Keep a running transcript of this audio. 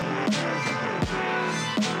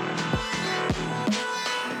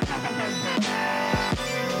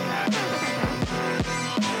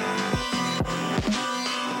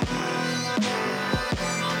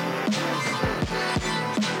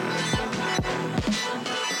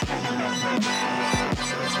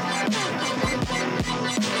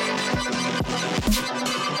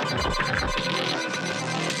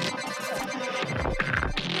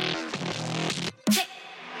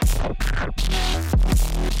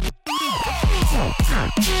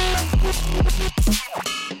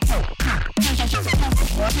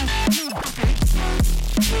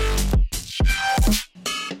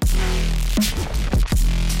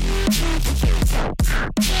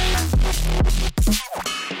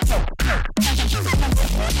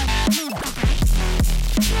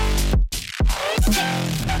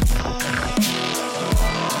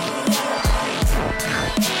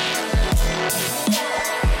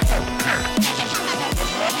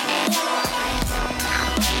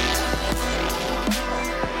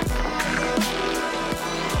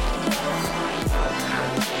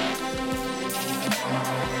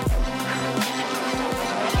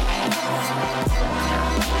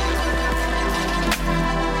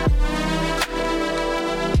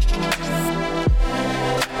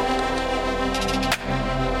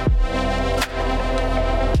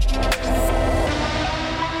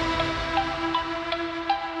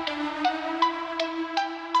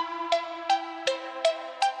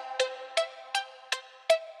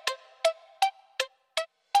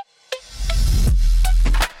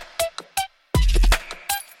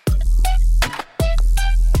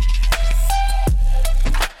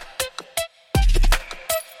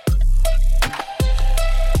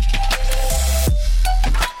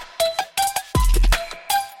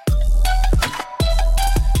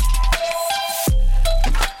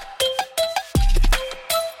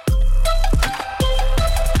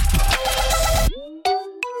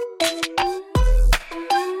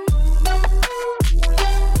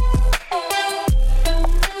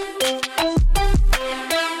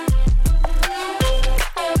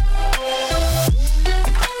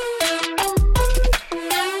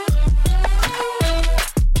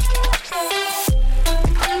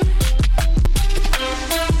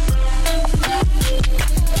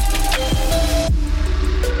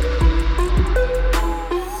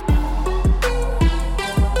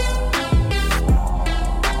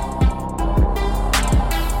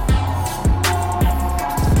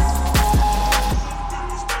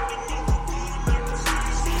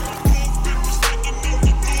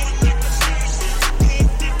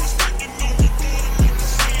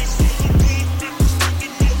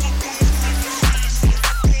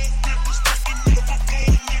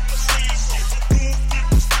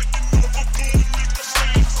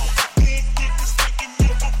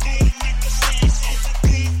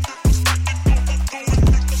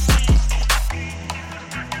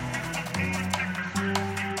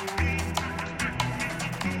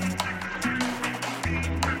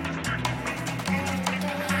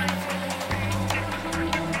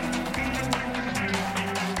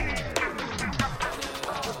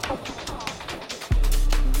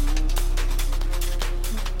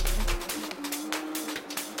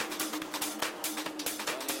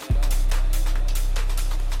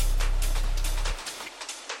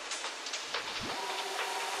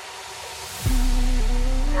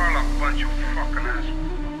you fucking asshole.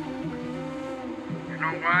 You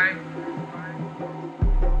know why?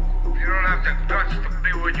 You don't have the guts to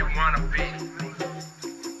be what you want to be.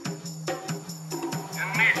 You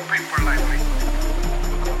need people like me.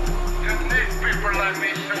 You need people like me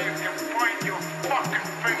so you can point your fucking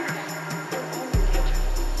fingers.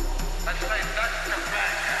 That's like, that's the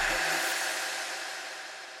bad guy.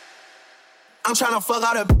 I'm tryna fuck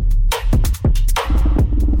out a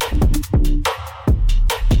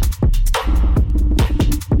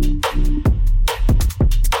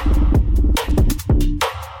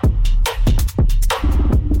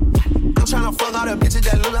bitches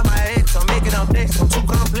that look like my ex. I'm making up next, I'm too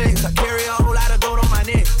complex. I carry a whole lot of gold on my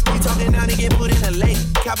neck. He talking now to get put in the lake.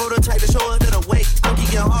 Capo the type to show up to the wake. I'm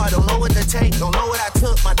geeking hard, don't know what to take. Don't know what I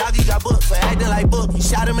took. My doggy got booked for acting like book. He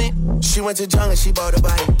shot him in. She went to jungle, she bought a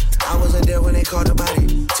body. I wasn't there when they caught the body.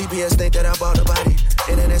 TPS think that I bought the body.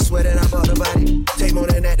 Internet swear that I bought the body. Take more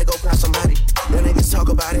than that to go pop somebody. Them niggas talk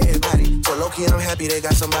about everybody. So low-key I'm happy they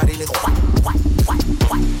got somebody. Nigga, what?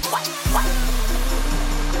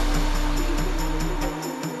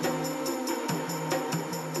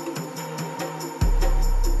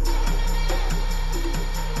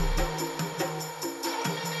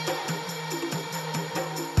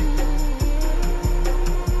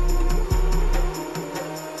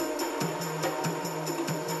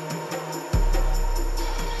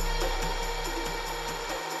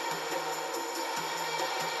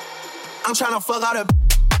 I'm tryna fuck out a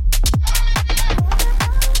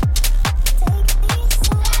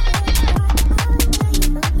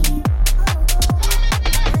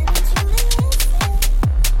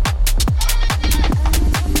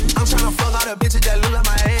bitches that look like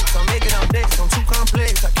my ex. I'm making up next, I'm too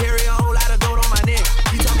complex. I carry a whole lot of gold on my neck.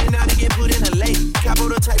 He talking now to get put in the lake. Capo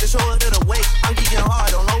the type to show up to the wake. I'm geeking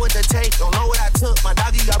hard, don't know what to take. Don't know what I took. My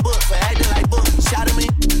doggy got booked for acting like book. He shot him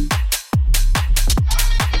in.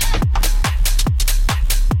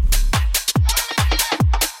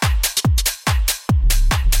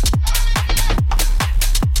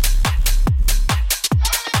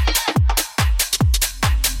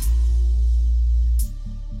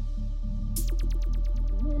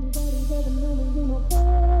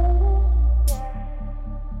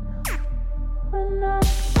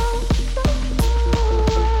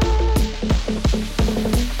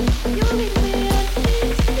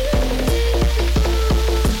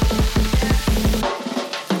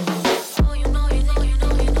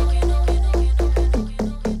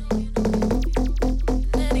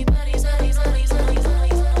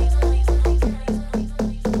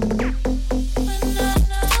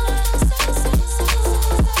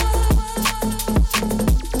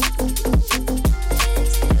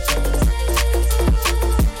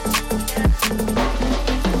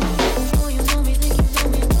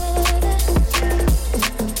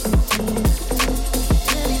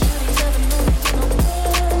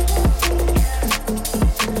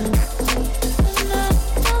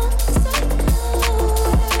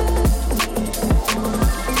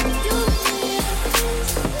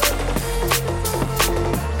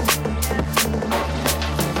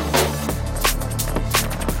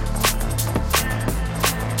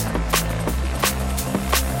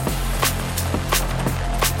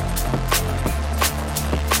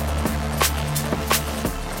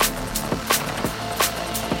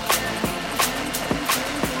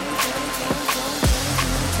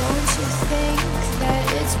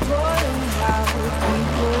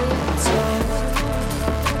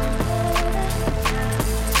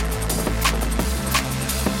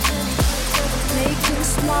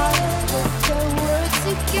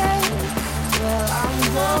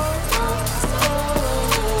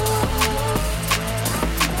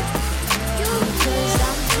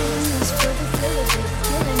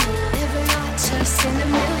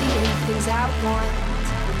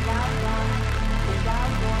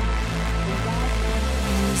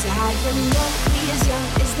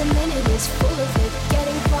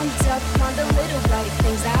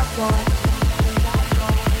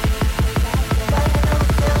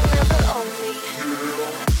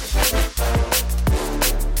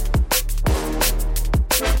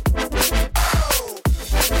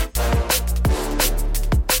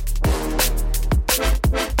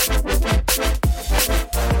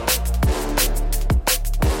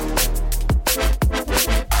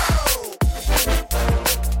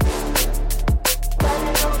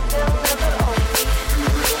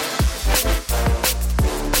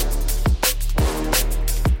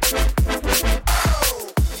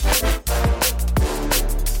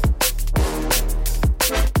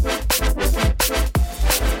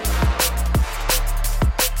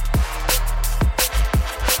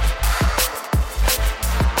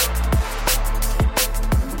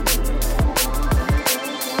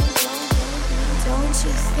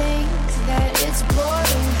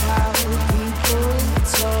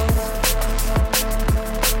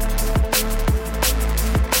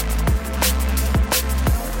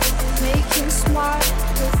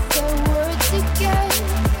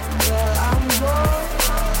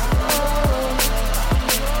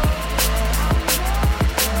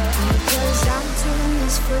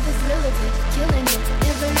 for the thrill of it, killing it.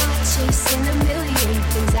 Never not chasing a million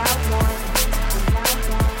things I want.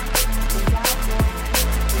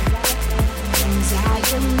 Things I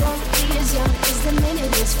am lonely as young as the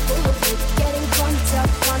minute is full of it. Getting pumped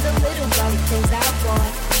up on the little bright things I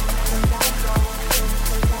want.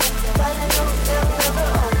 But I know they'll never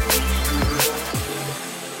own me.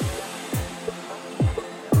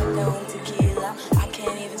 No tequila, I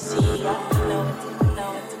can't even see ya. No.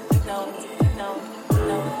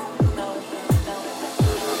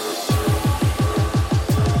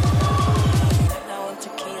 No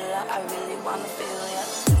tequila, I really wanna feel ya.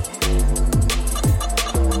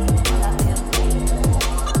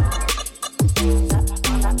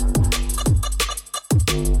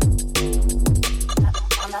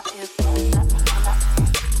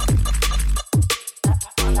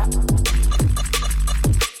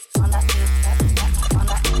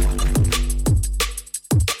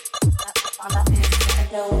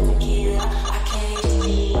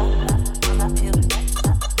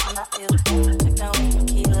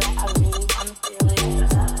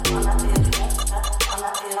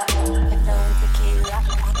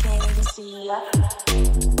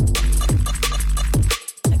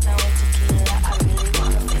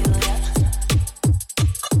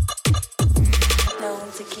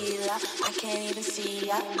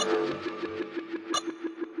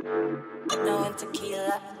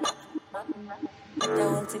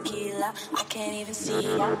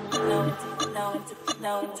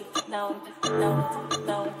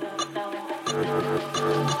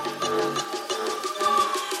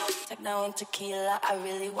 Tequila, I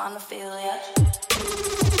really wanna feel ya.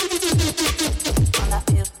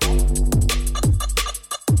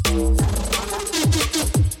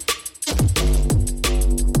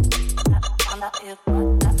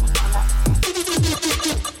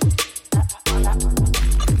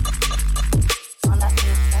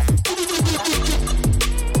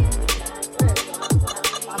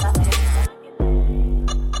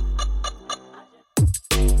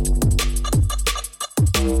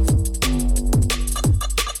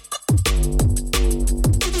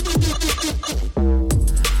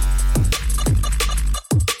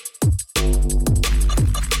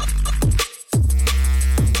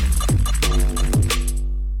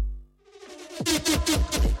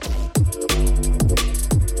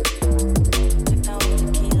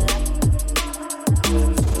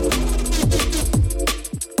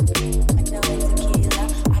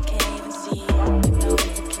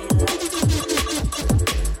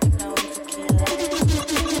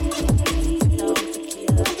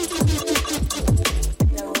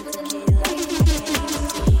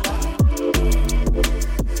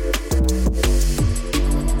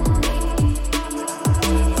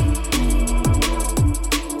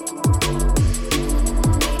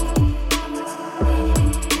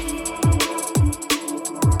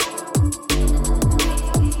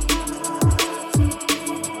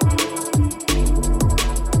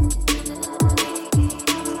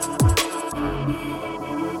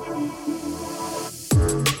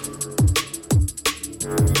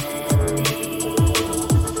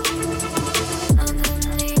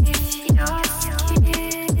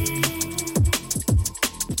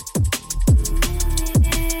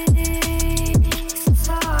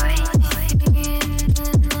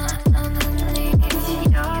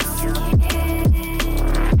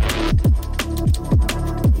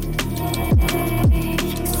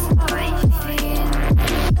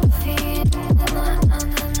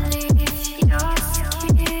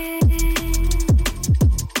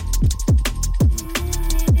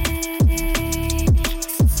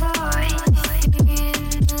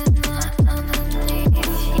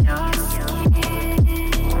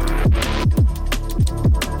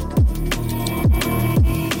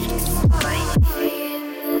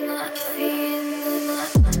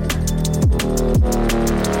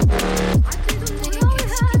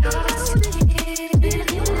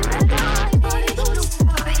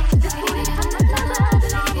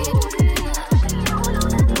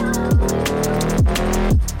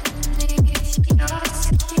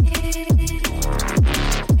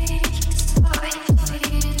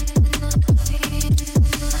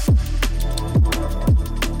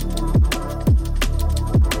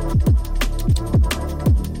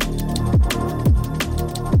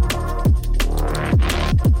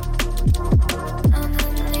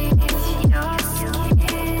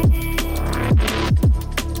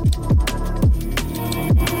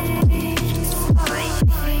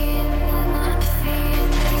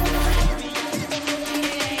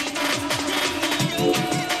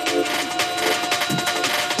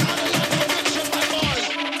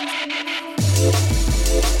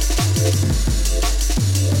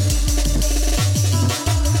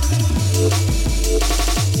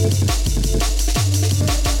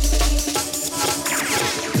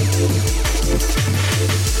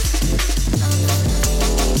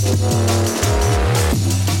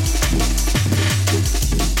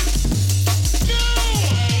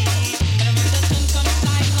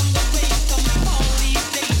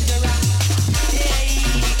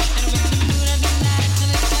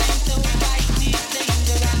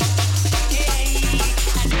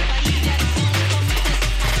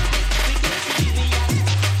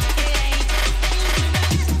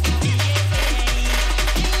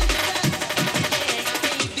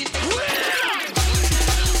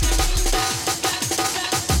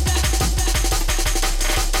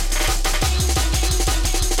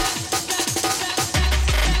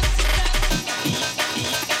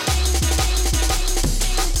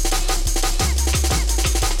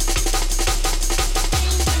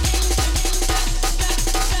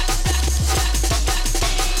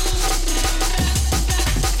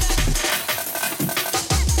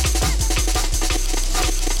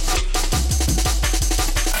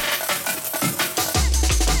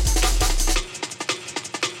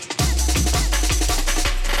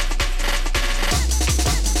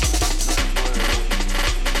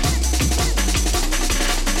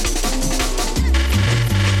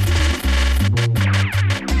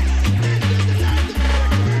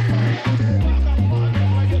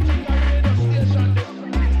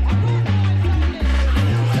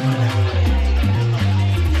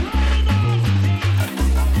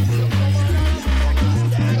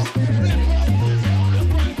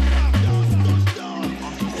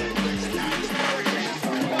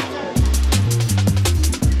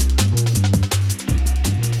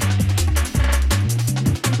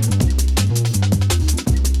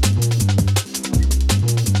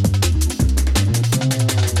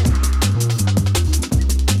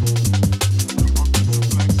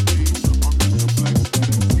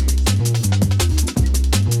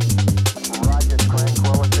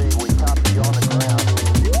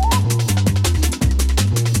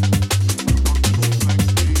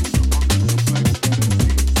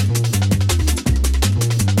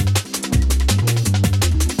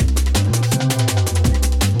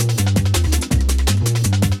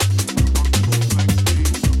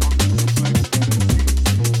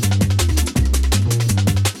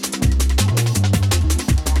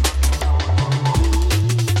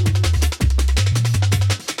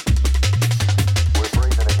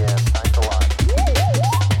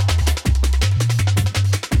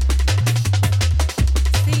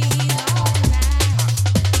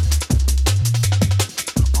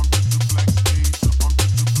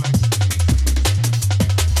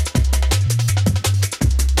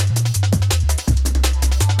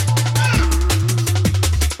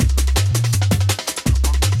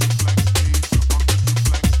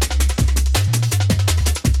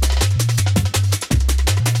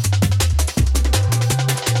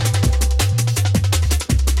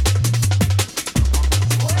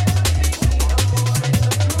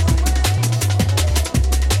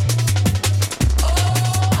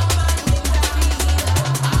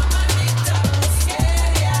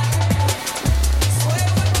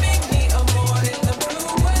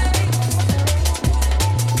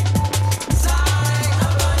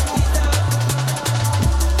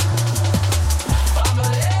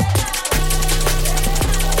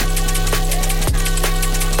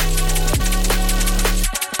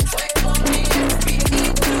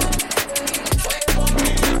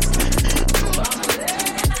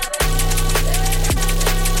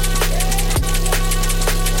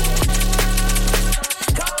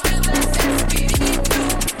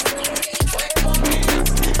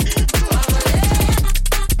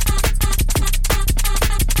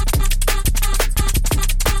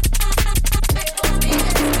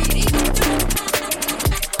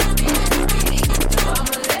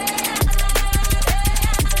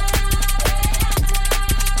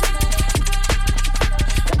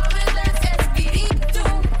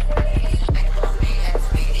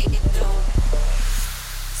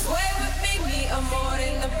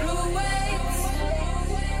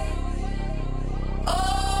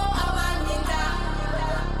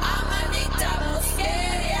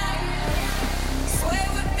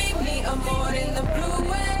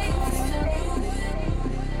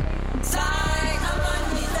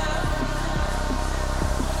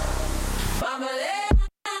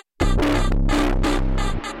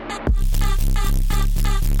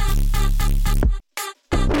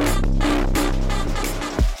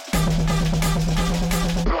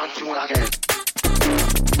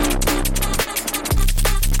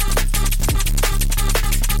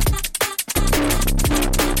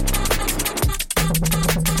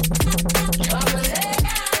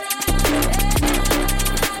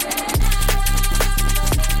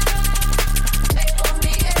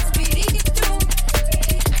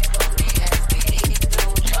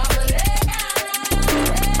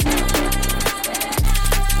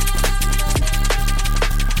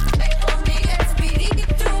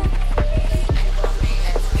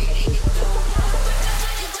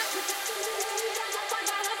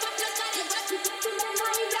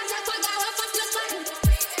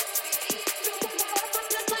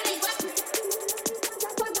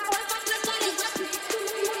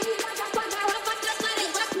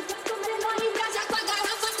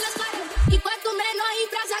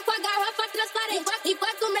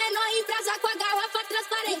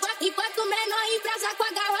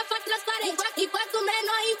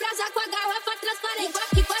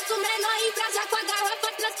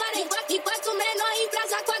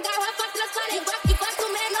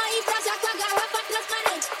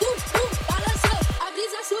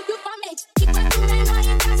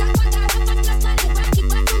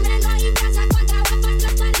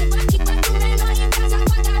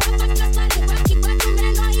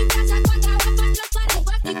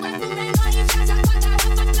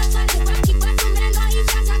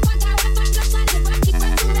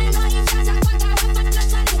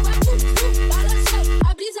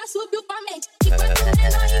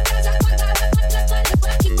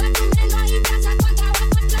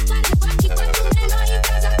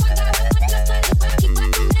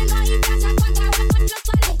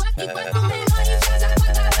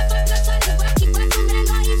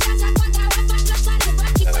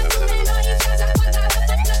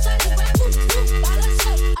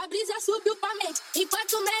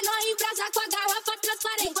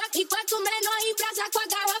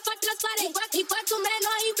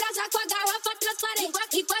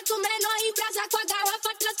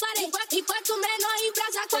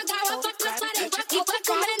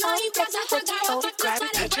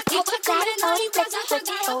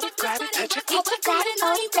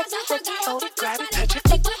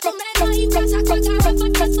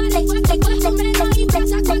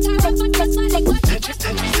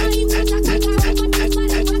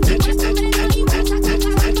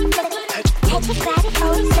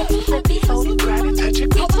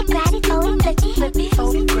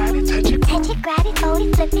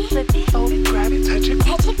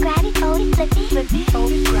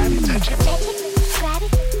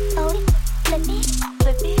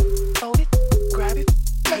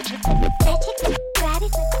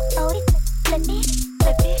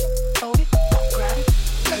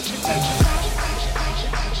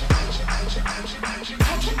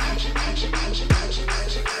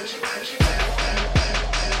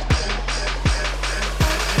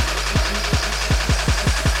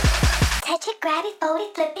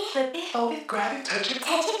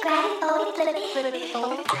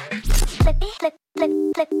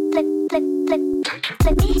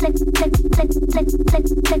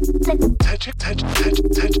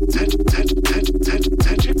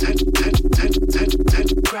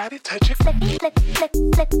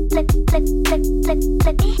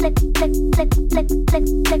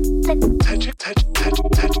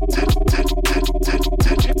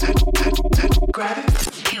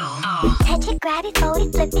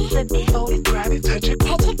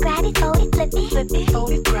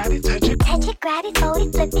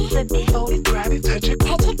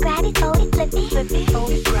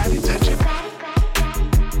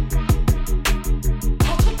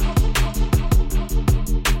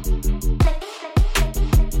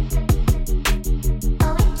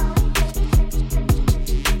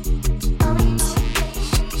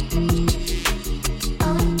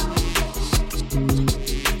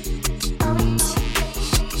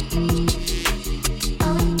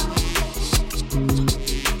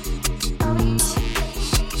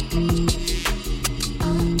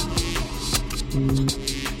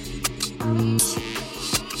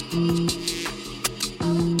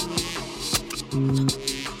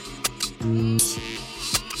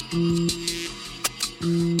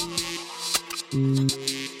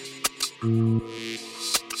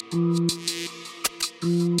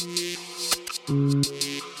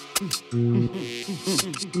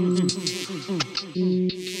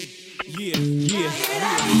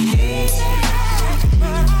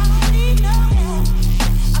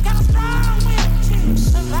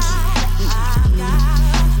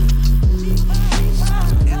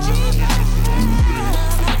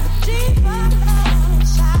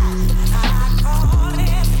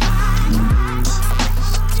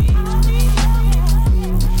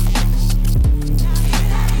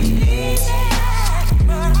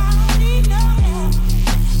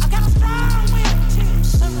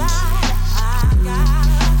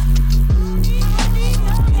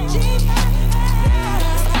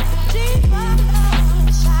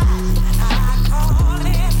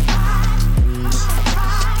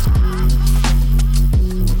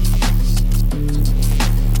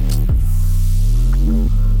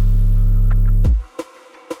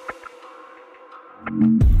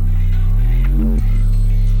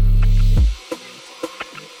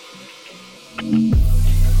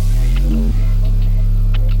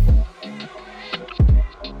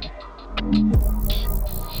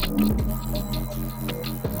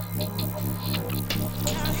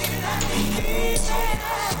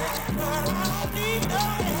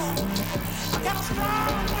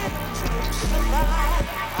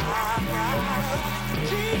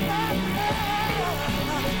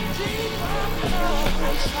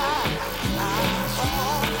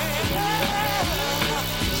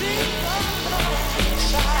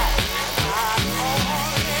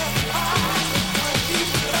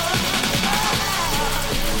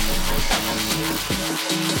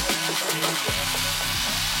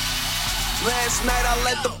 Last night I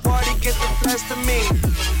let the party get the best of me.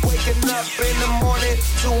 Waking up in the morning,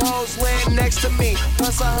 2 hoes laying next to me.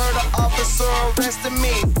 Plus I heard an officer arrested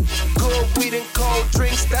me. Good weed and cold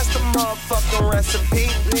drinks, that's the motherfucking recipe.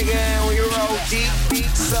 Nigga, and we roll deep, deep,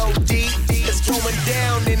 so deep. It's going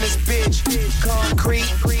down in this bitch. Concrete,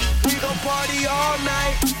 we gon' party all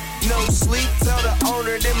night. No sleep, tell the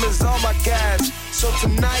owner them is all my guys. So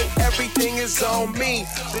tonight everything is on me.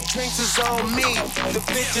 The drinks is on me. The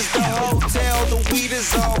bitches, the hotel, the weed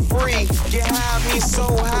is all free. Get high, me so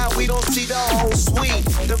high we don't see the whole suite.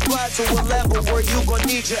 The fly to a level where you gon'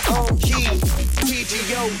 need your own key.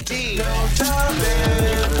 TGOD. No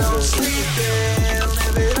jobbing, no sleeping.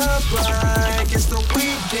 Live it up like it's the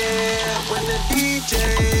weekend. When the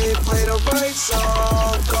DJ play the right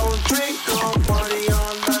song, gon' drink, gon' party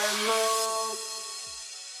all night.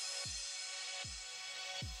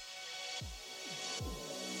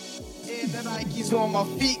 Nikes on my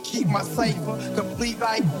feet, keep my cipher complete.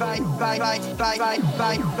 Like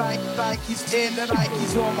he's in the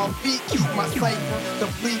Nikes on my feet, keep my cipher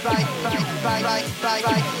complete. Like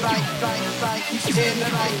he's in the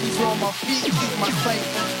Nikes on my feet, keep my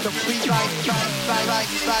cipher complete.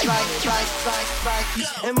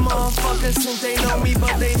 And motherfuckers think they know me,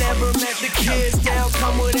 but they never met the kids. They'll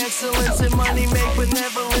come with excellence and money, make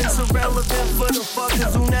benevolence irrelevant for the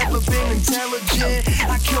fuckers who never been intelligent.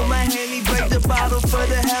 I kill my handy, break the bottle for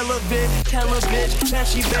the hell of it. Tell a bitch that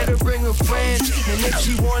she better bring a friend, and if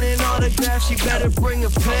she want an autograph, she better bring a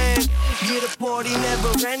pen. Yeah, the party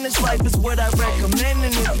never end. This life is what I recommend,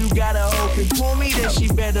 and if you got a hoe can pull me, then she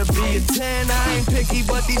better be a 10. I ain't picky,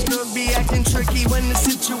 but these girls be acting tricky when the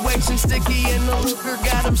situation's sticky and the liquor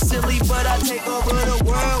got them silly. But I take over the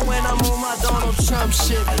world when I'm on my Donald Trump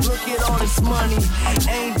shit. Look at all this money,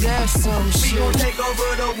 ain't that some shit? We gon' take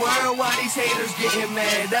over the world while these haters getting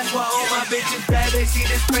mad. That's why all my bitches bad. They see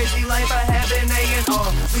this crazy life I have in A&R.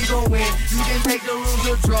 We gon' win, you can take the lose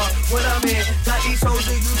or draw. What I'm in, got these hoes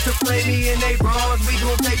who used to play me in they bras. We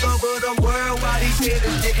gon' take over the world while these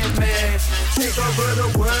haters getting mad. Take over the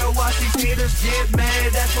world while these haters get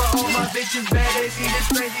mad. That's why all my bitches bad. They see this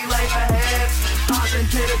crazy life I have. Hop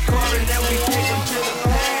into the car and then we take them to the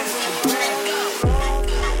pad.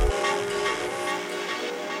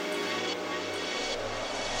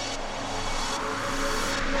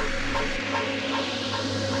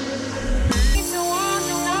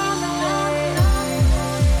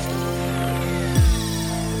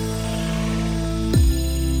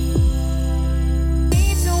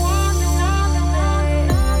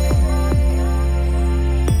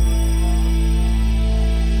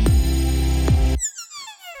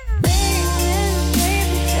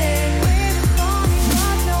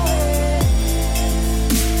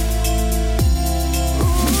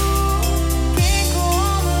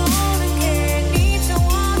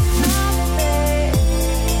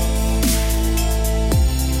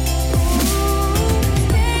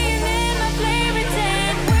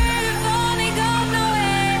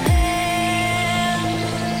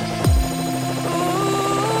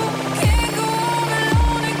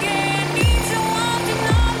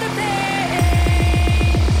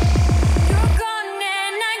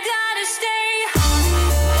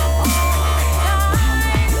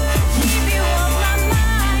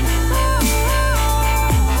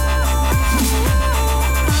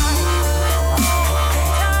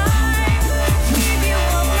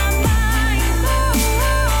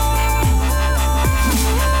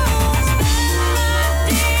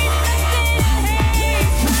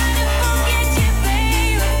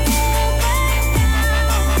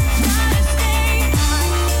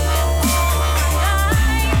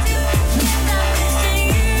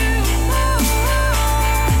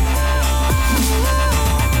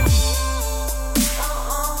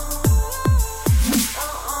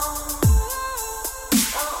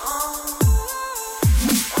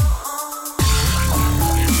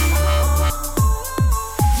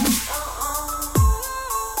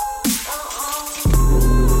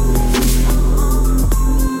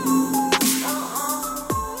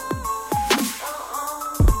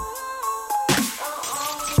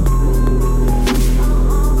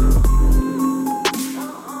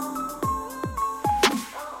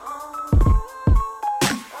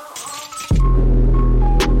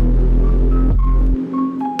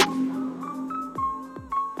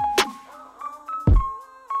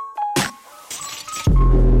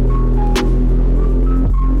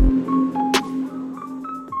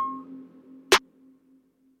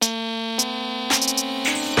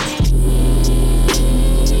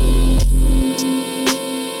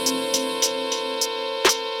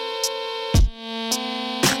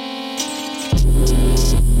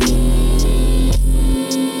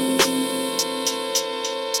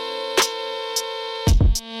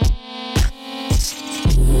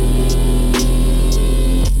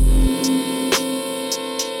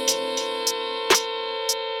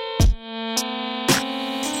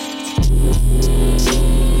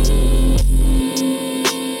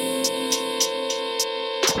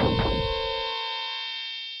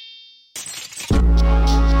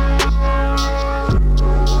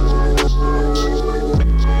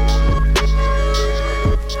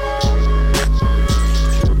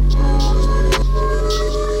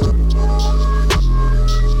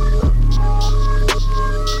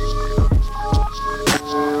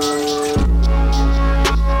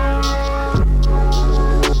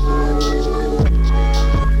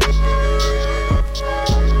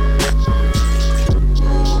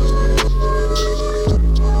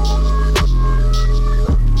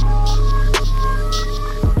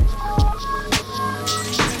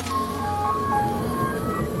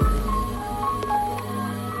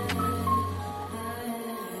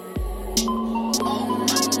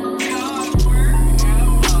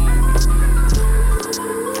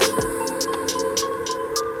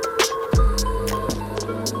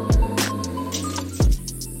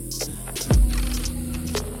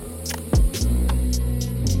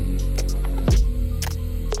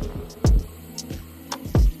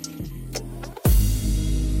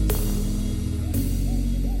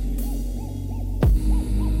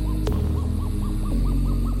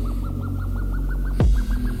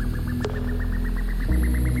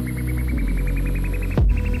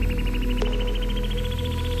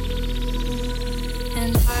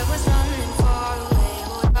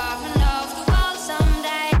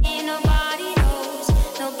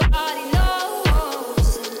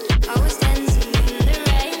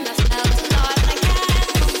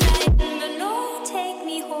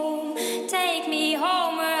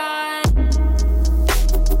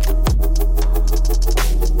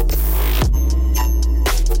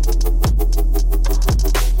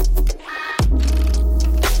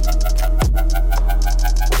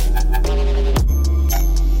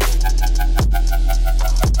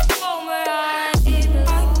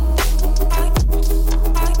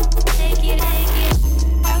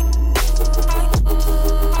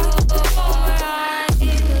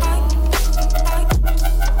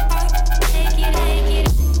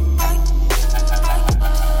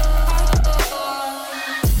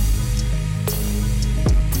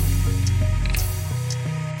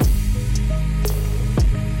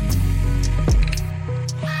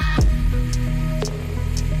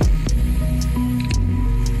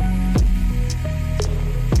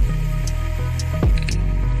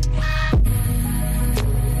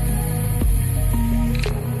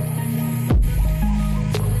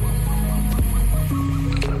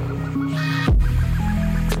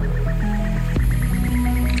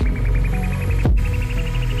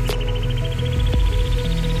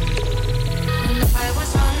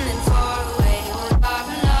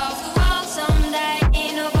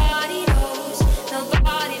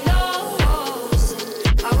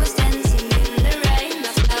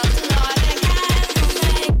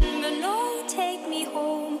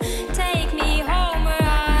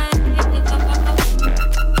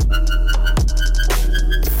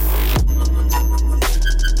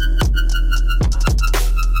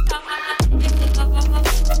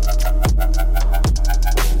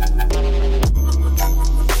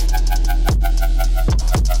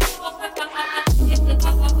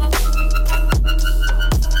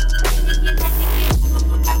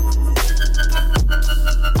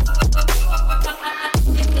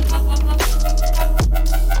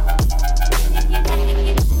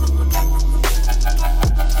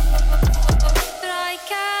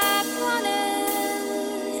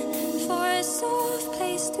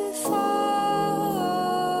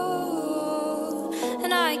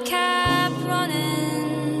 I kept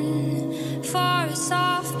running for a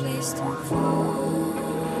soft place to fall.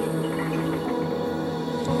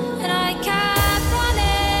 And I kept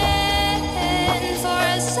running for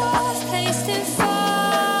a soft place to fall.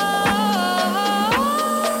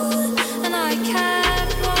 And I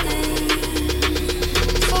kept running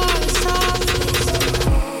for a soft place to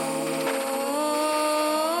fall.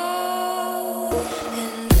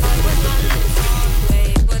 And I was running far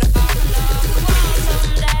away, but I would love the world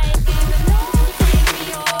someday. Even though take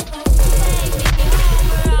me over, take me home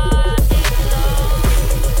where I belong.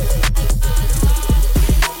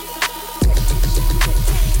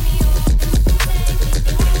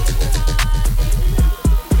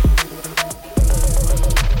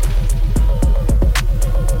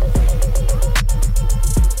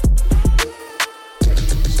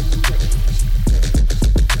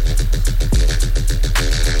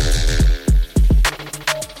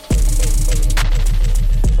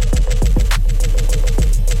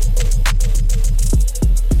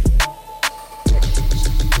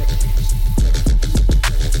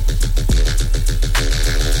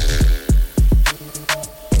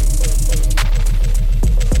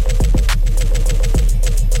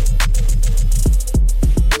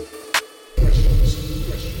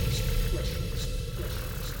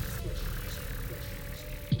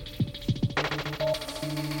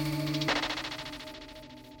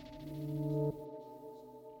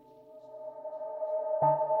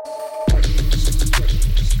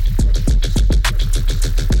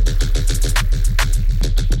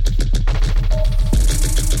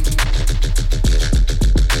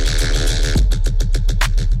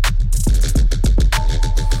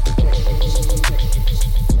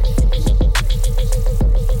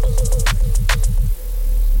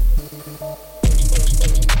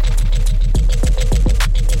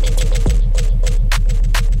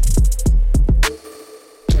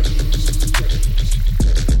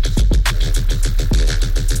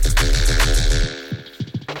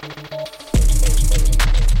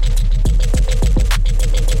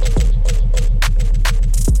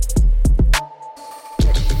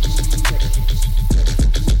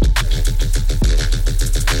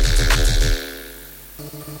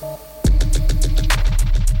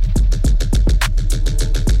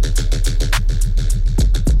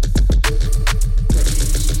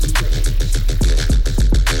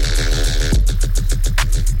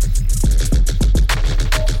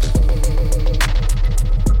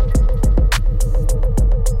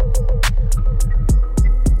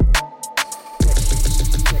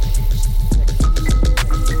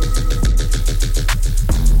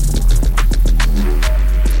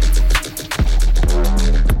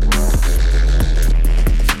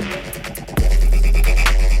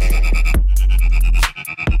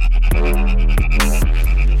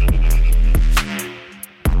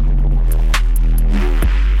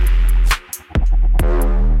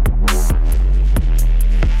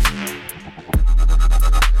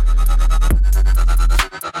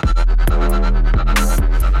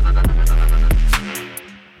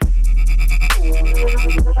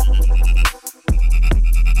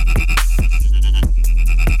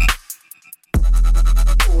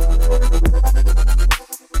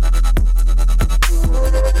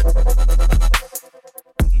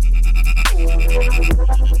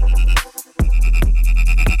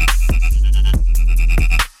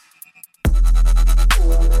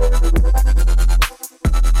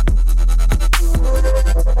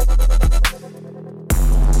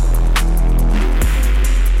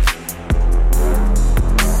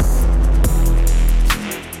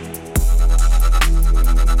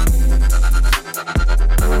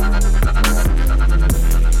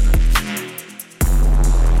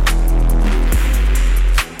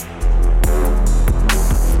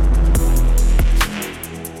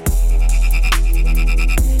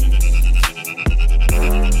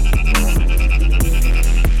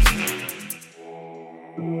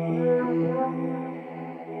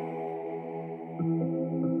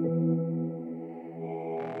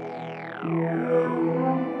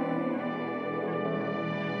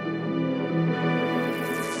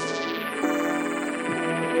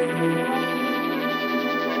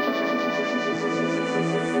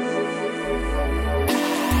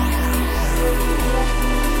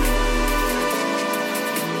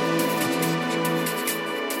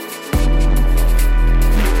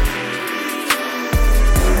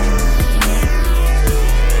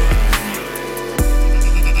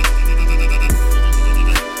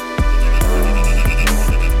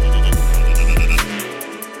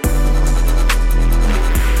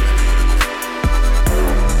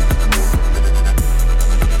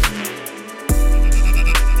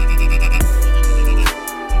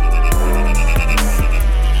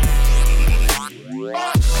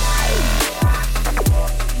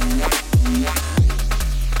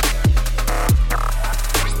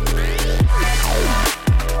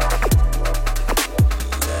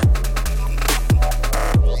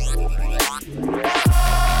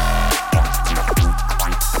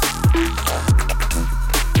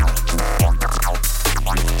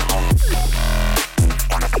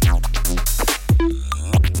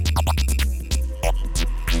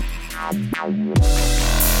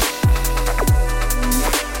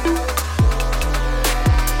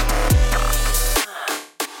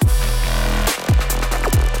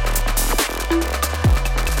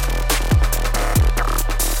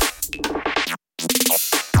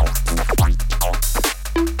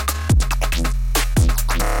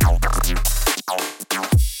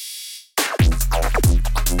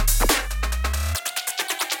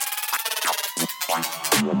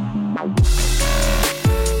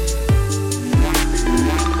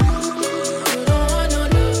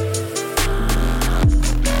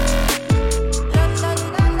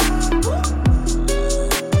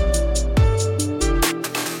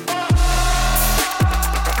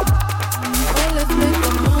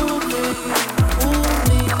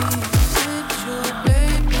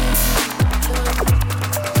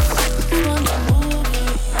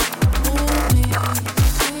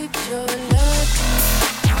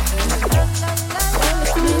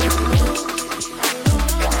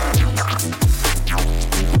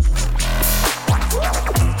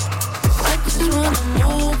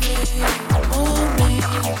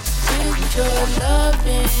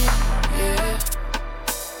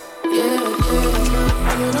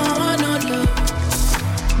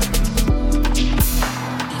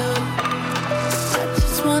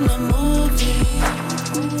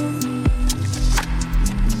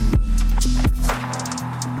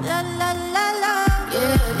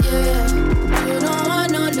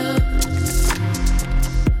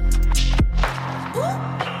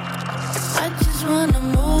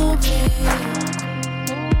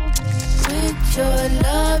 your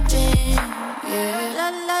loving, yeah. La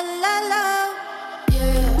la la la,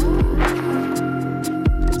 yeah.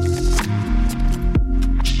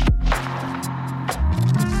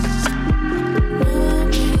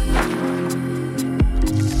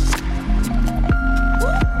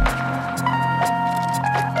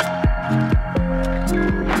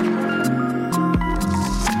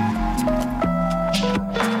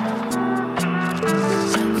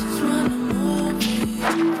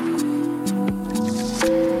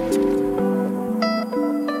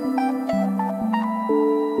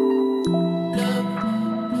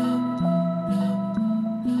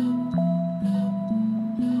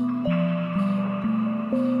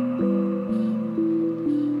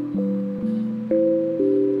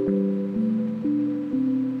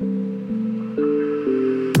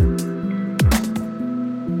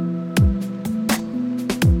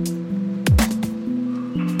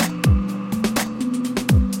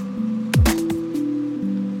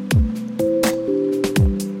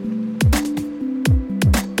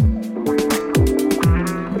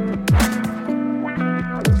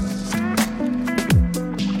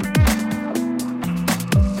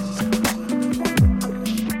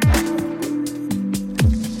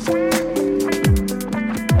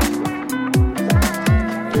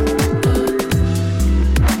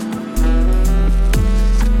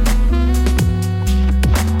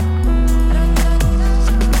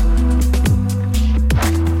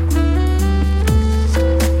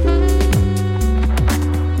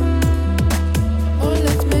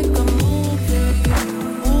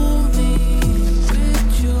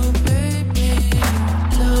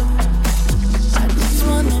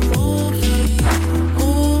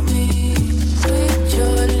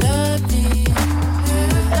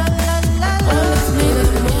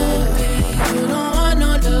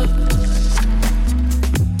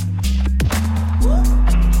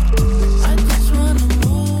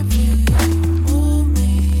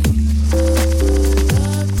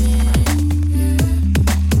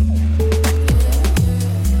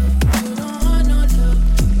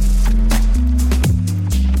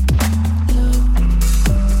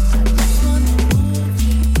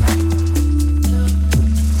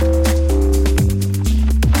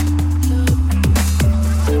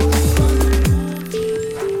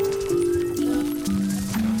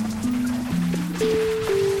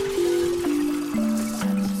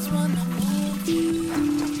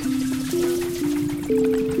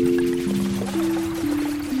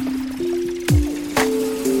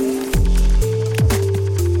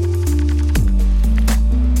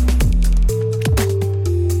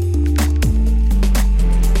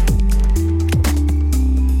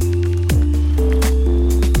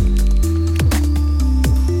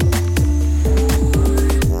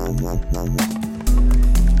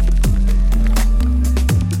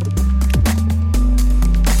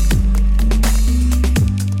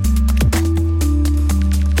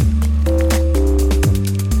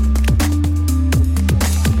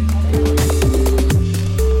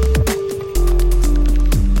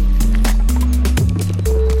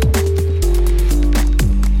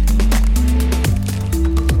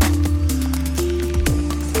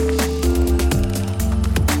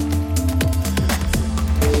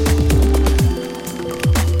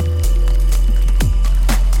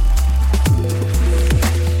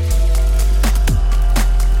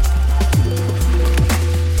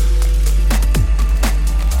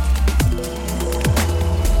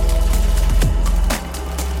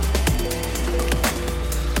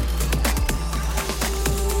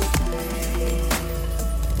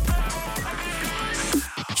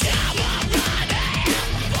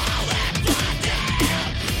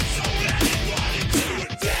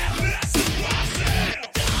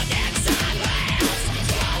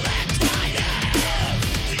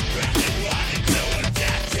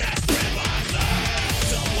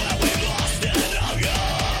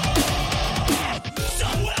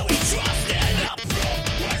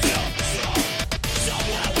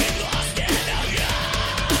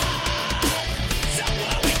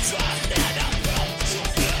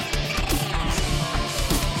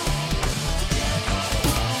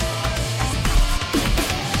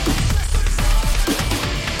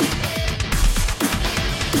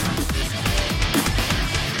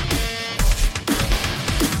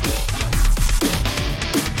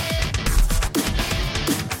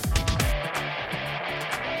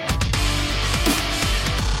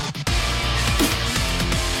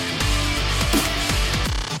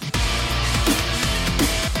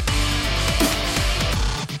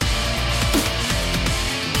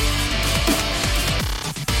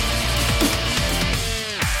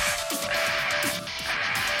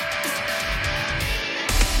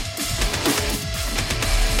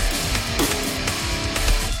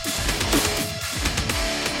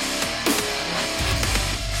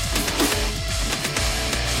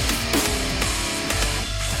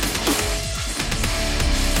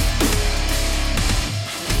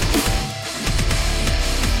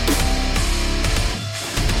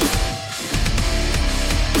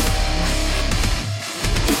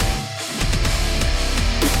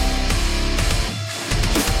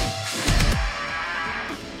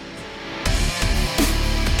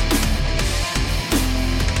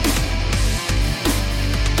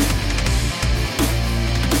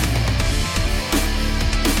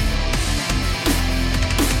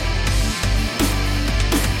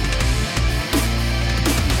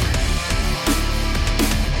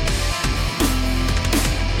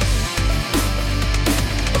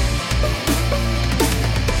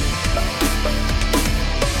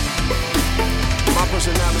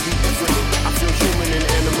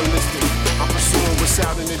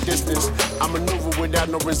 without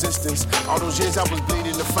no resistance. All those years I was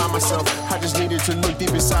bleeding to find myself. I just needed to look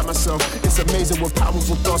deep inside myself. It's amazing what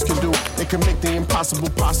powerful thoughts can do. They can make the impossible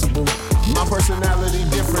possible. My personality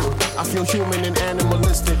different. I feel human and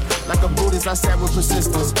animalistic. Like a Buddhist, I sat with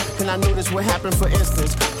persistence. And I knew this would happen for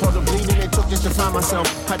instance. All the bleeding it took just to find myself.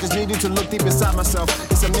 I just needed to look deep inside myself.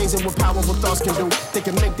 It's amazing what powerful thoughts can do. They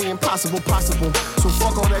can make the impossible possible. So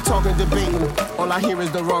fuck all that talking, debating. All I hear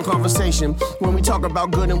is the wrong conversation. When we talk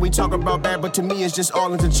about good and we talk about bad, but to me it's just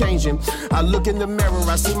all interchanging. I look in the mirror,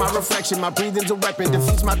 I see my reflection. My breathing's a weapon,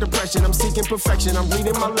 defeats my depression. I'm seeking perfection, I'm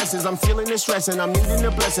reading my lessons. I'm feeling the stress and I'm needing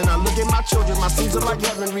a blessing. I look at my children, my seeds are like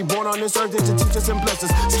heaven. Reborn on this earth to teach us and bless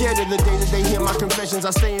us. Scared of the day that they hear my confessions.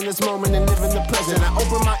 I stay in this moment and live in the present. I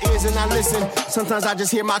open my ears and I listen. Sometimes I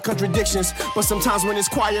just hear my contradictions. But sometimes when it's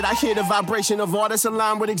quiet, I hear the vibration of all that's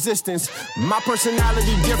aligned with existence. My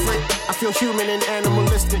personality different. I feel human and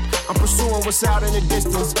animalistic. I'm pursuing what's out in the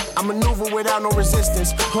distance. I maneuver without no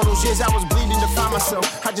resistance. All those years I was bleeding to find myself.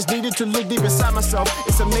 I just needed to look deep inside myself.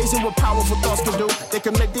 It's amazing what powerful thoughts can do. They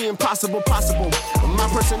can make the impossible possible. But my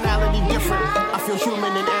personality different. I feel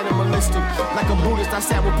human and animalistic. Like a Buddhist, I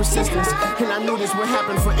sat with persistence. And I knew this would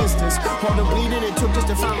happen for instance. All the bleeding it took just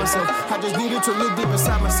to find myself. I just needed to look deep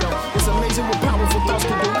inside myself. It's amazing what powerful thoughts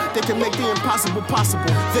can do. They can make the impossible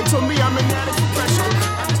possible. They told me I'm an addict for pressure.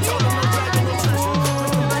 I just told them no dragon, no treasure.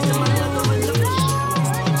 Just come back to my leather and the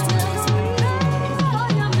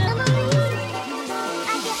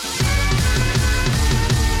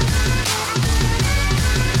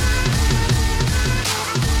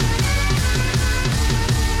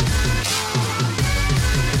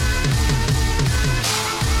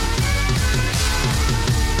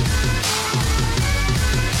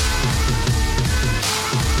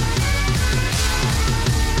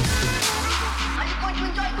Are you going to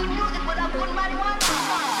enjoy good music?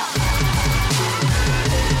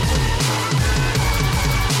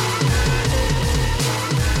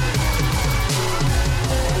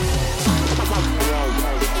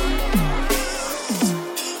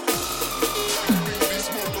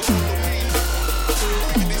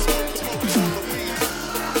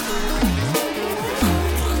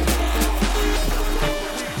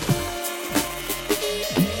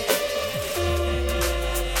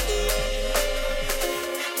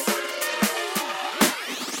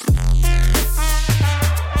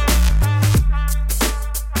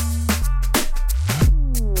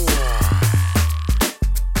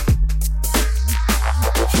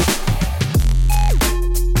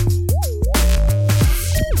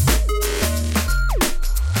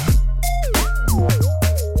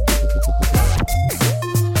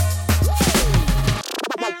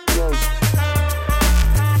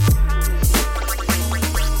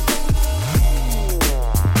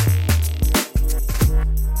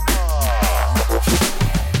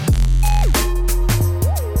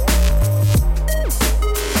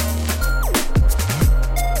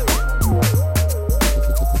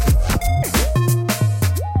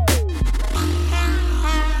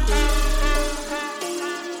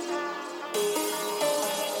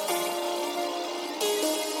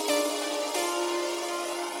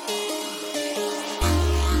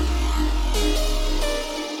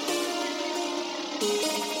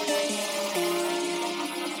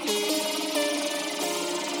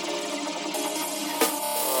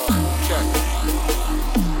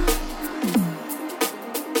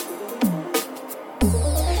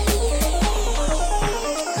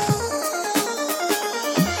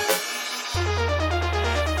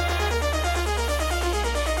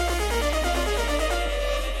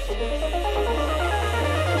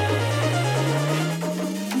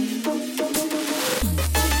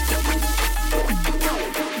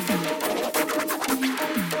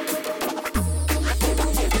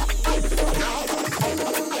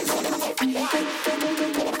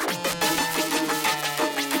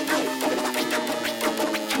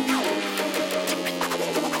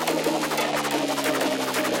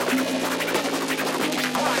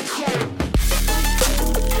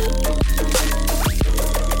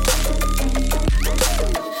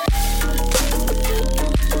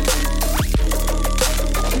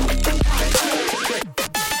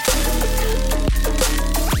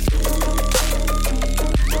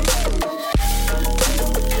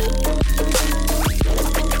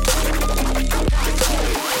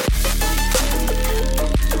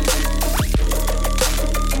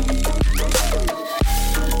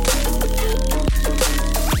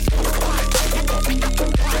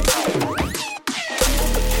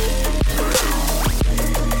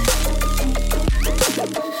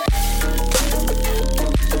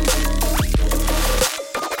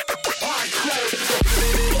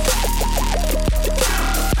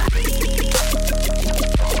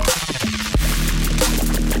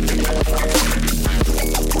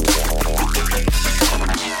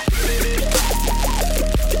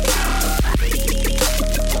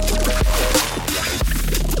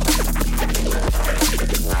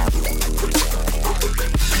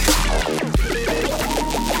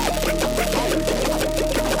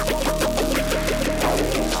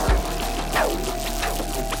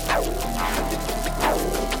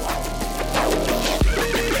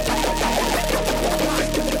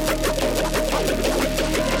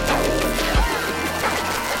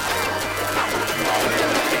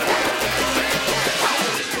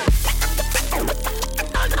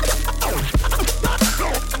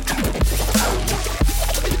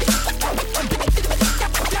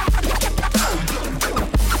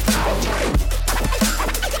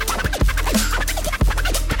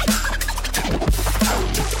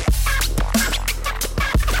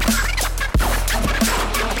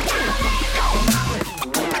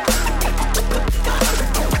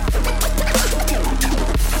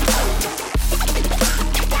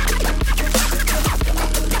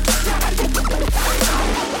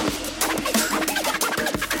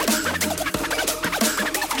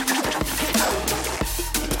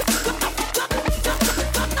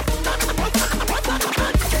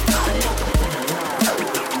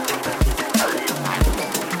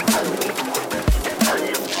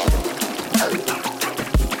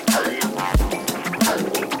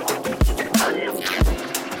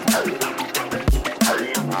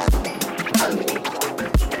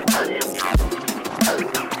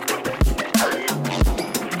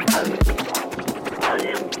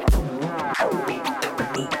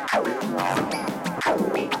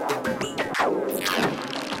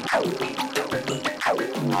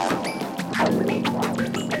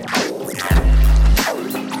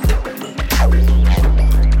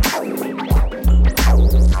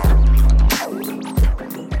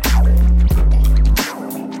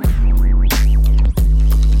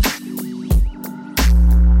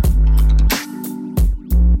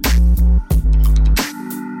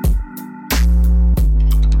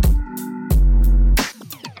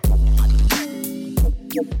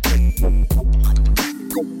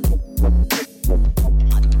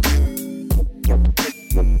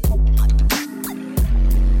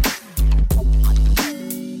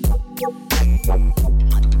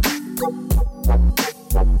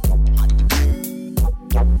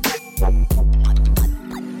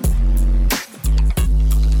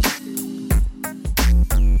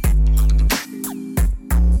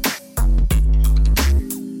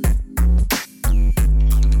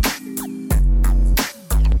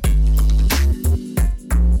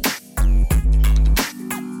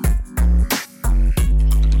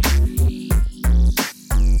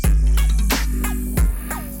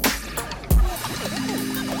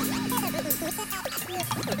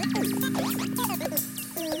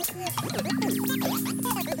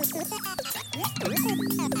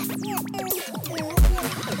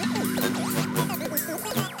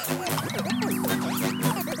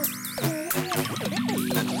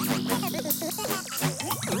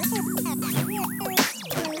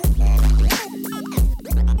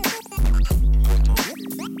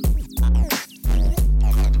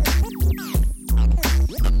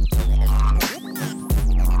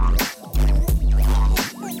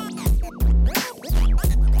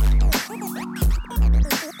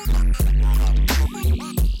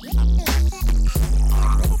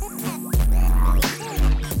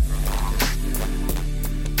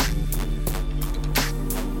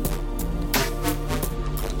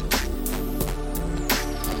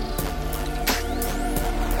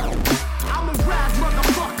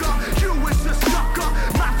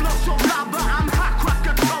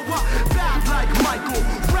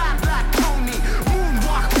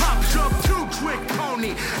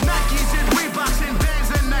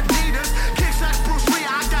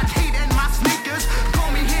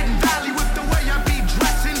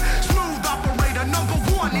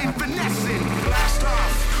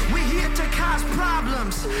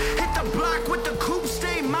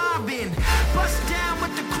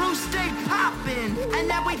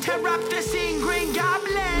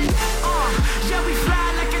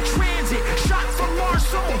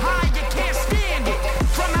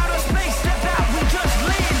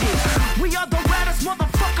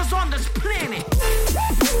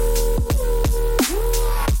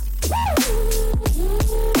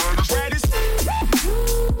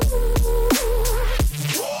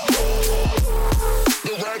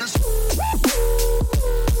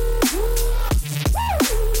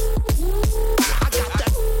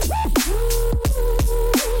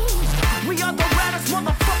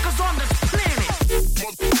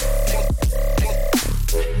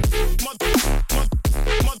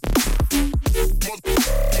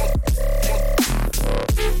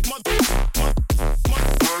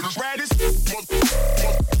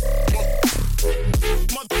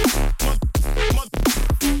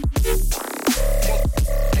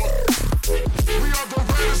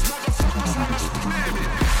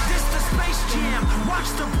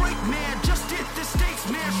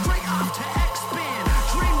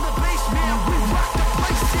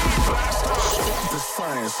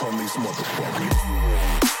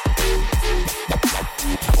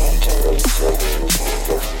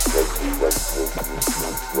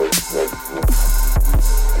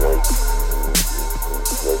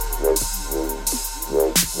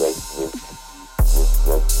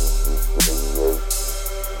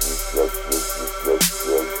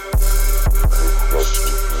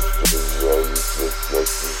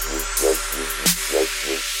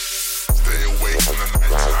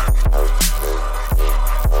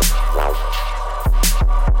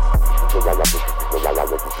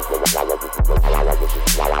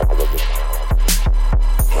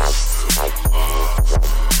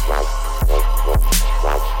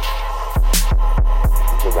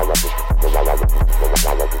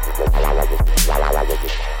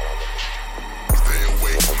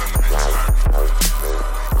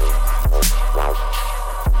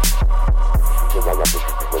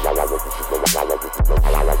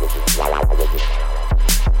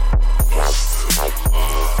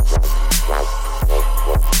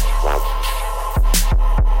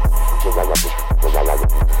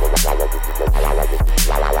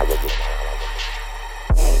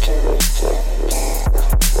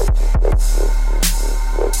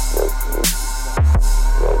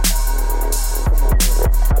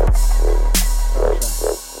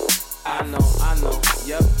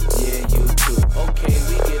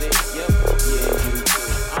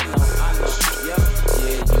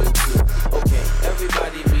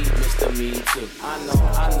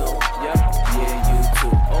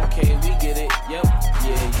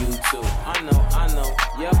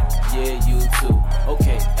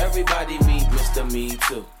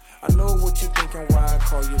 you thinking why I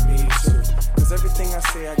call you me too? Cause everything I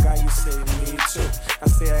say I got, you say me too. I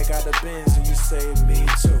say I got a Benz and you say me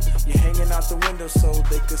too. You hanging out the window so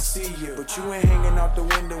they could see you, but you ain't hanging out the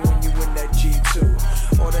window when you in that G2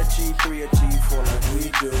 or that G3 or G4 like we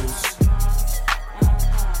do.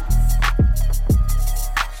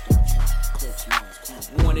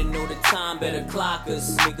 Wanna know the time, better clock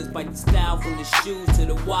us. Niggas bite the style from the shoes to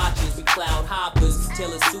the watches. We cloud hoppers,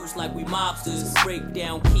 tailor suits like we mobsters. Break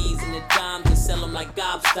down keys and the dimes and sell them like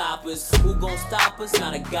gobstoppers. Who gon' stop us?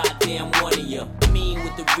 Not a goddamn one of ya. Mean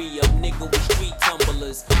with the re-up, nigga with street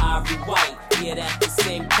tumblers. Ivory white, yeah, that's the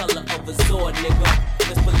same color of a sword, nigga.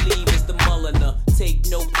 Let's believe it's the Mulliner. Take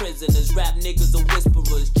no prisoners, rap niggas are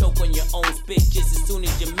whisperers. Choke on your own spit just as soon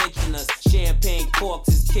as you mention us. Champagne corks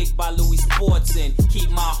is kicked by Louis Sportson. Keep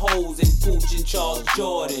my hoes in Pooch and Charles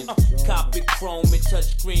Jordan. Copy chrome and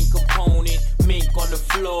touchscreen component. Mink on the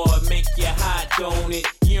floor, make you hot, don't it?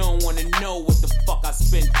 You don't wanna know what the fuck I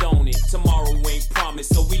spent on it. Tomorrow ain't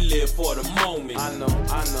promised, so we live for the moment. I know,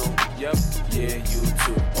 yep, yeah, you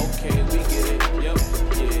too. Okay, we get it, yep,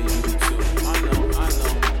 yeah, you too. I know,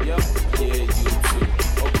 yep, yeah, you too.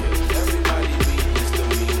 Okay, everybody be Mr.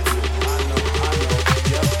 Me too. I know,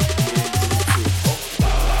 yep, yeah, you too. Okay,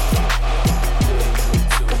 yeah, you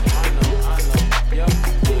too. I know, yep,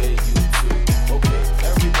 yeah, you too. Okay,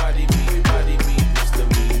 everybody be Mr.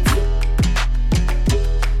 Me too.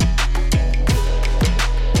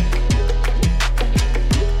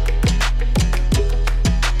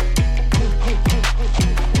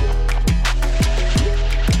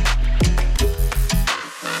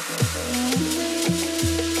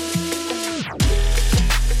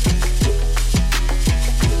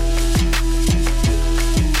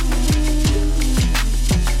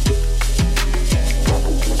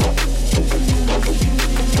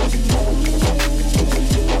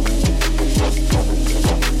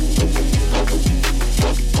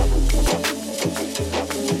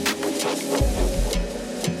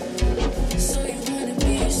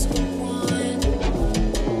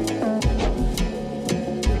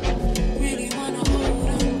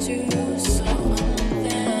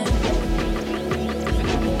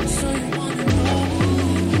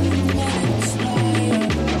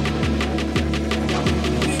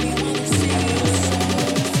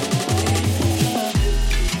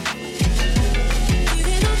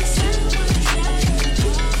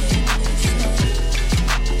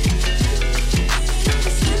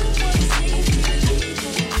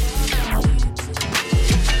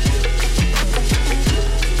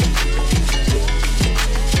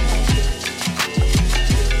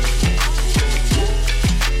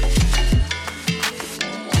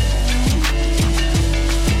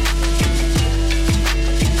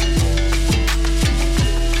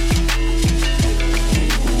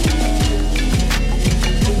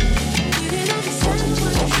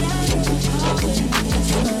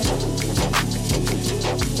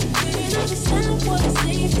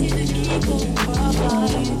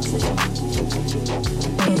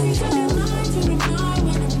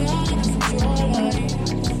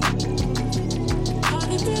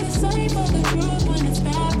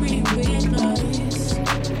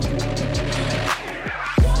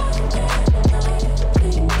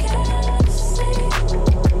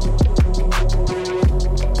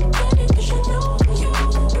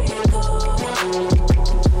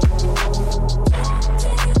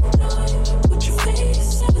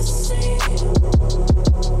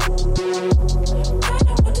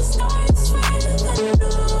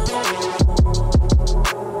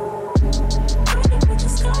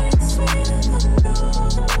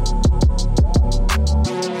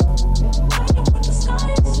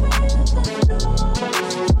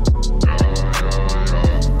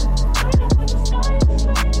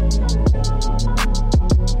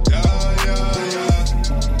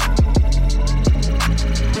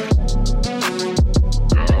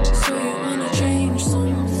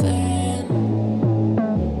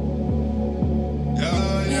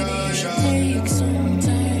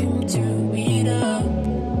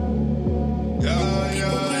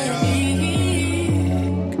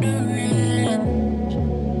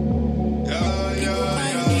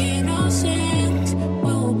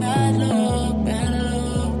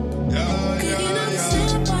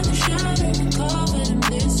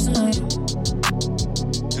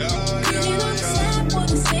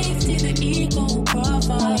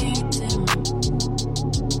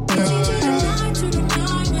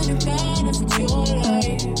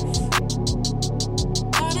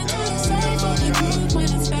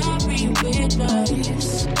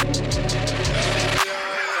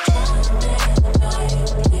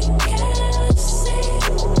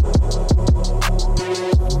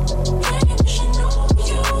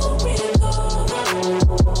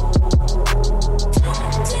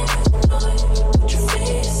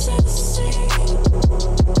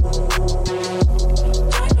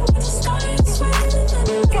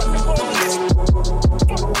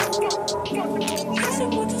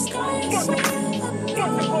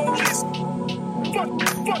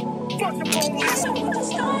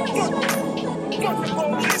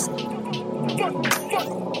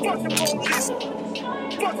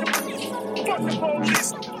 Fuck the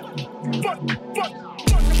police. Fuck the police.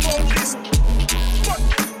 Fuck the police. Fuck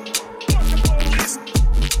the police.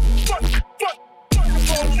 Fuck the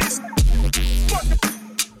police. Fuck the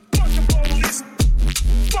police.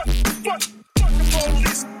 Fuck the police. Fuck the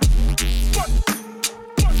police.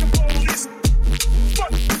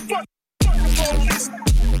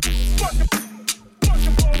 Fuck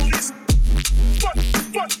the police. Fuck the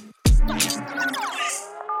police.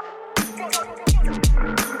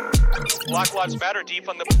 Black Lives Matter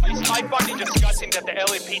defund the police. I find it disgusting that the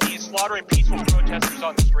LAPD is slaughtering peaceful protesters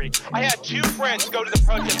on the street. I had 2 friends go to the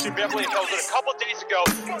protest in Beverly Hills a couple days ago,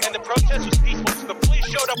 and the protest was peaceful. So the police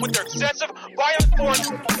showed up with their excessive violent force,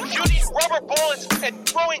 shooting rubber bullets and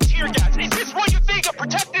throwing tear gas. Is this what you think of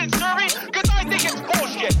protecting and serving? Because I think it's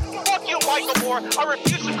bullshit. Fuck you, Michael Moore. I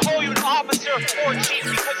refuse to call you an officer or a chief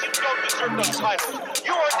because you don't deserve those titles.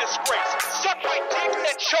 You are a disgrace. Suck my dick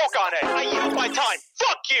and choke on it. I yield my time.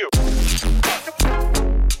 Fuck you.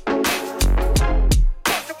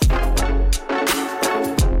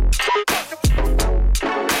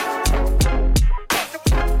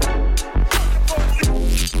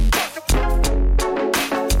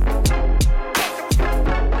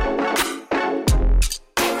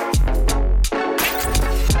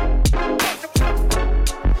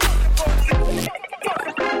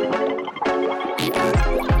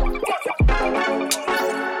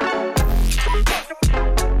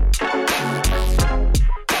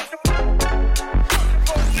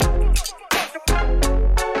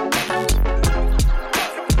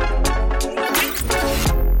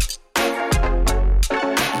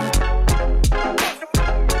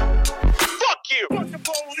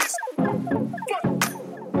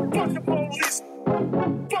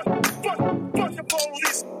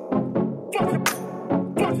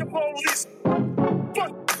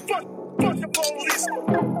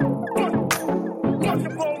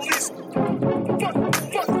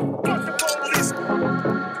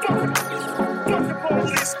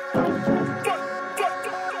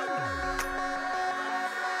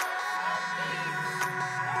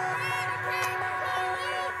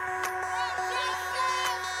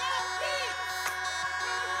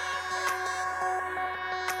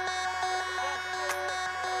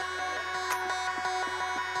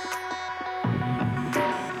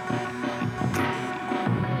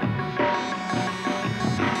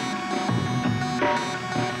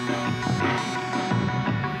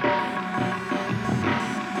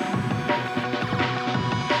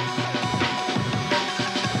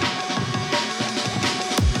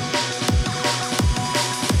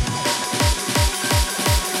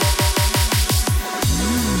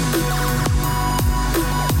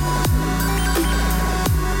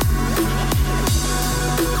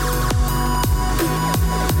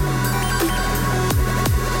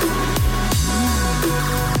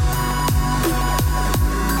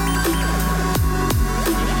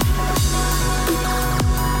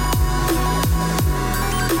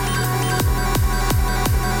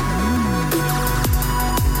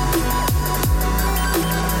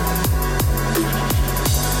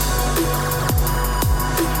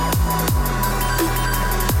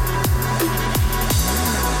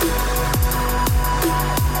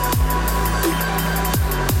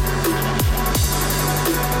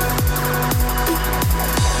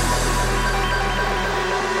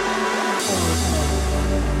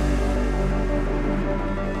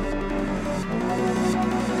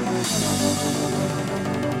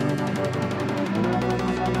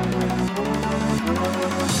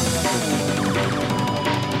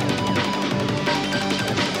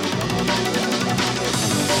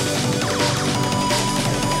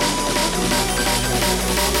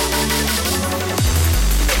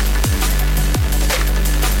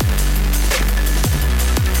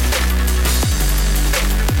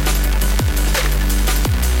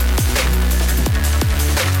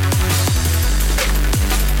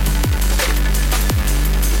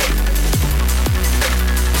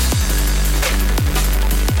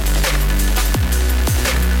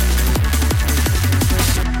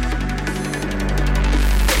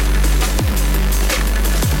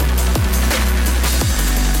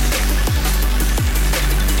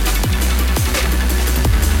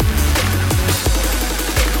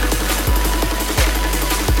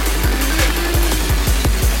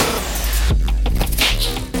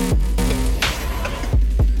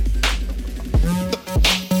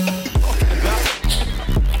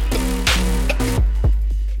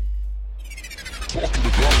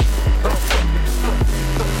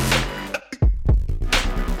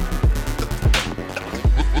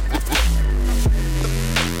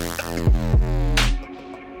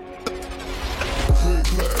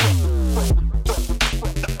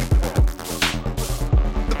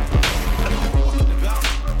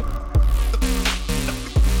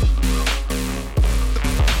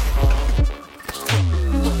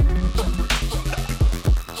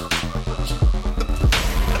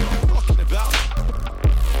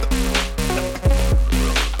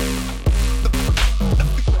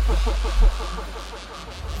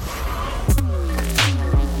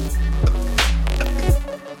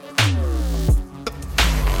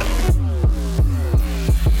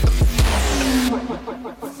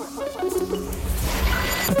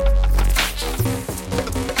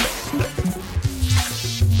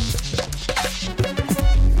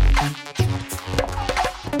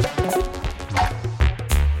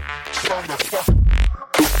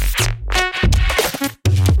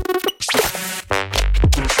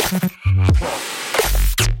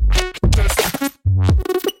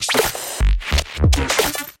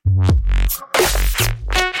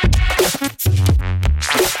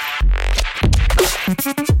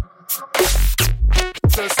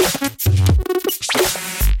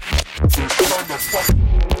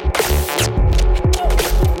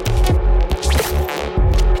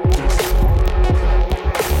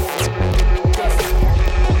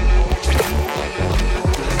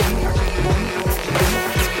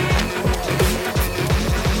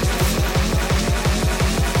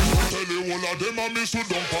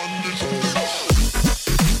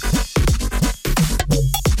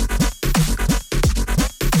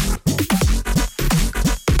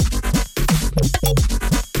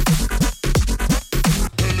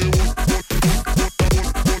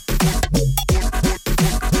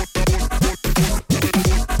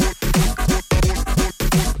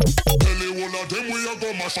 of them we a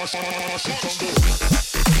go mash it and go.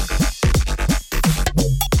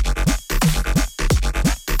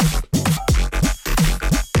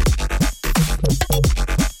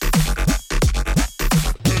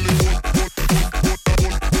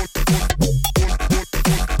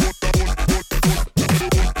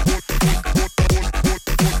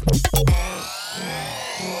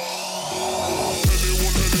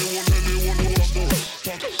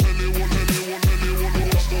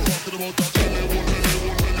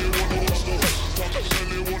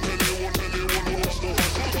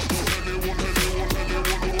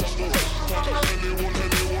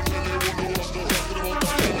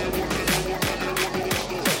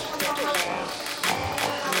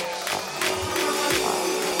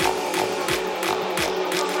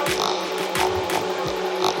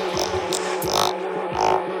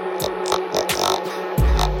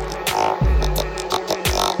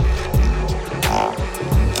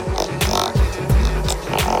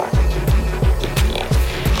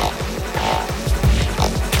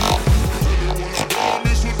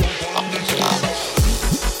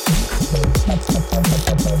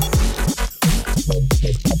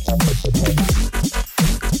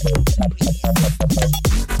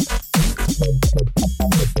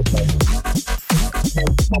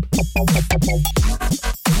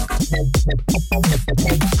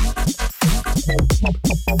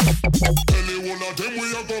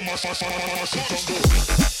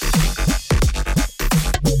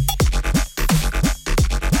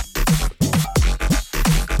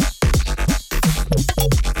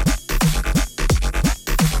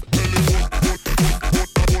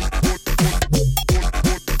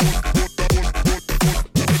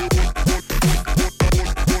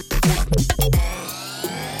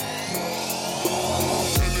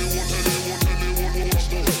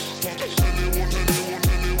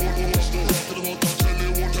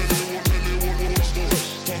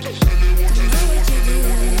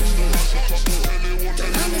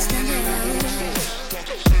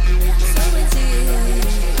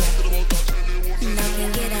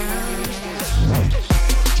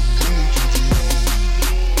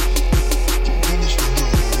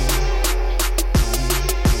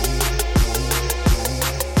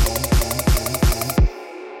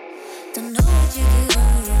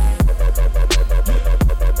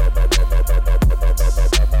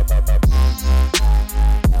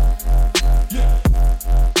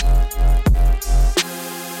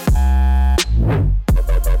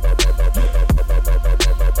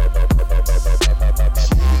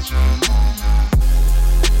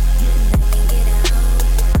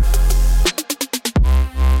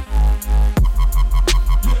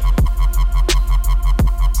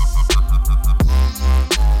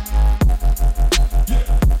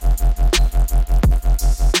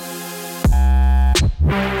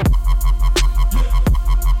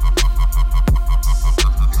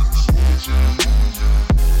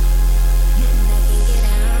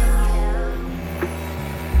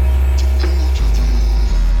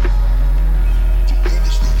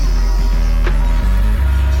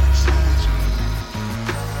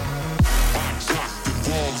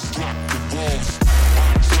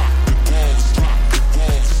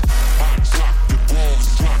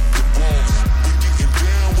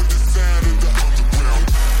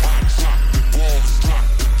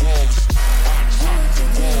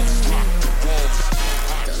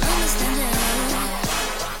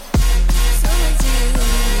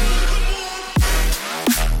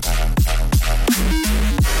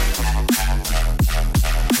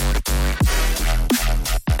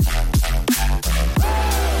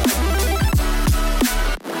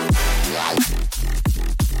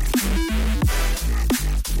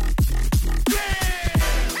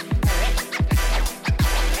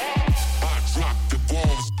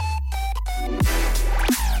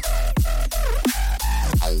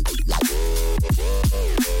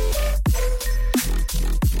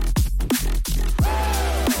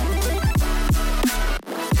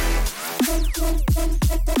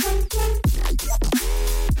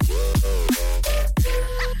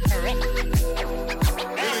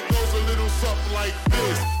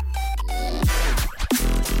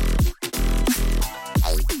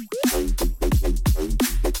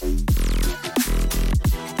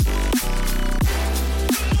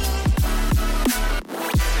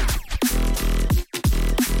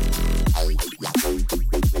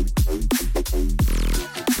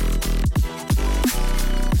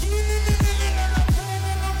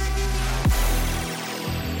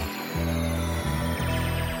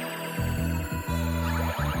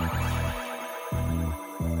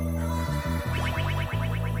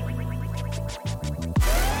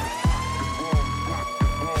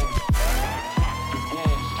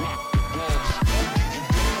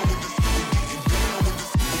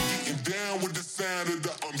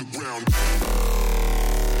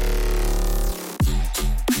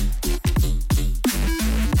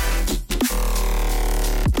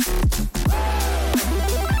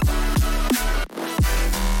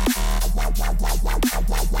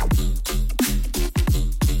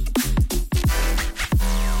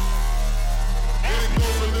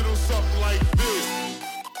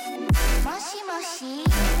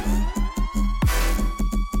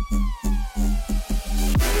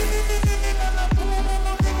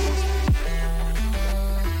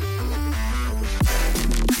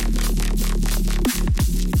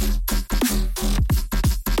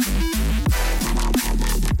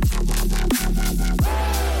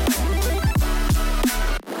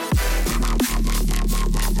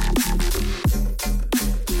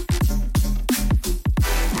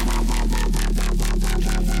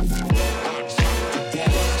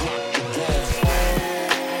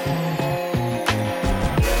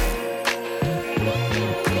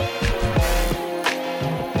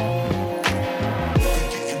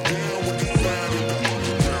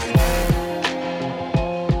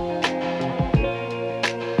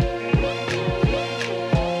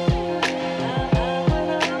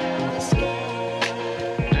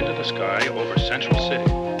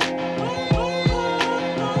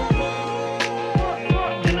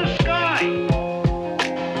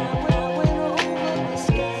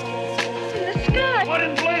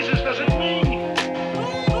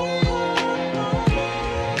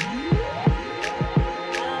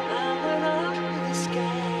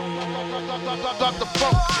 Drop the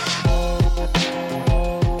funk.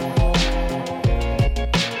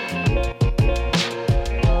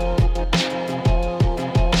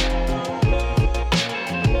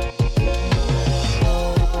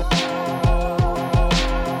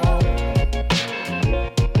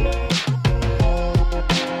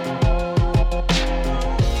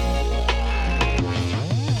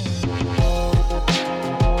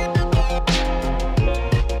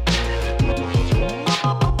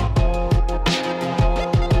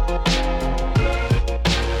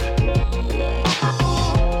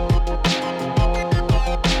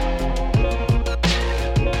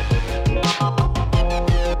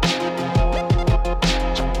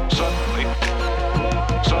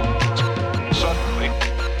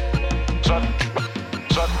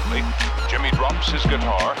 Suddenly, Jimmy drops his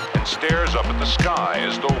guitar and stares up at the sky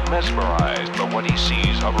as though mesmerized by what he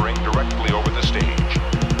sees hovering directly over the stage.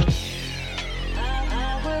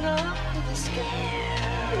 I went up to the sky.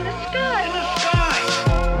 In the sky.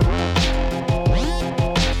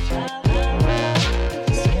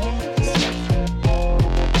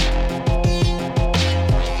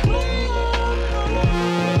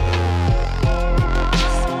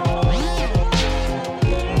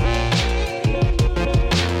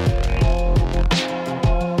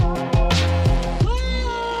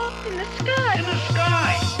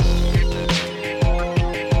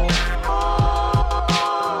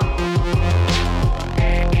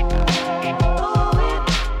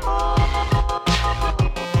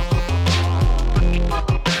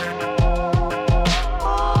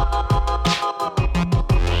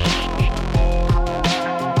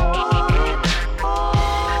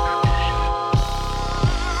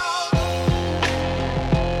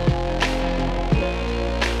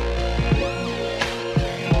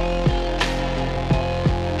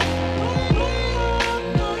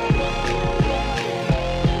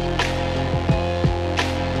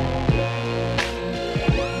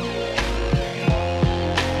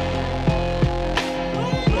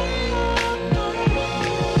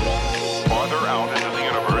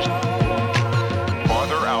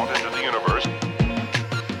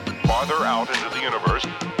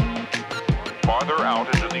 Farther out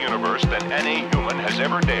into the universe than any human has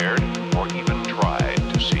ever dared or even tried.